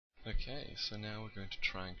Okay, so now we're going to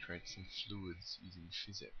try and create some fluids using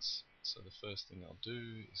Physx. So the first thing I'll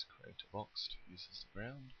do is create a box to use as the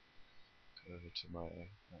ground. Go over to my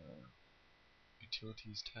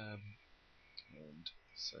Utilities tab and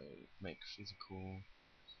say make physical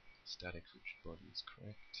static rigid body is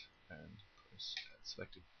correct and press add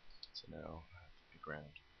selected. So now I have a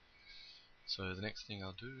ground. So the next thing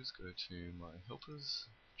I'll do is go to my helpers,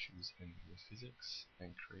 choose nVidia Physx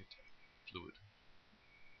and create fluid.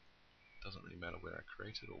 Doesn't really matter where I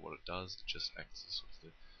create it or what it does, it just acts as sort of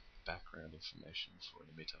the background information for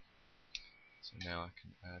an emitter. So now I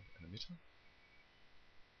can add an emitter,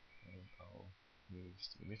 and I'll move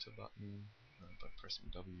the emitter button by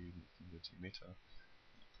pressing W, move the emitter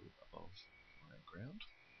and put it above my ground.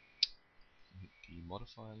 Hit the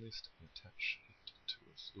modifier list and attach it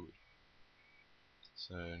to a fluid.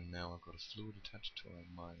 So now I've got a fluid attached to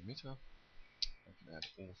my emitter. I can add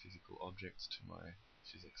all physical objects to my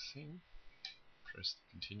Physx scene. Press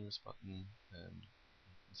the continuous button and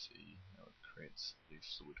you can see how it creates the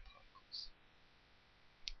fluid particles.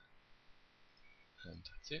 And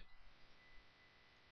that's it.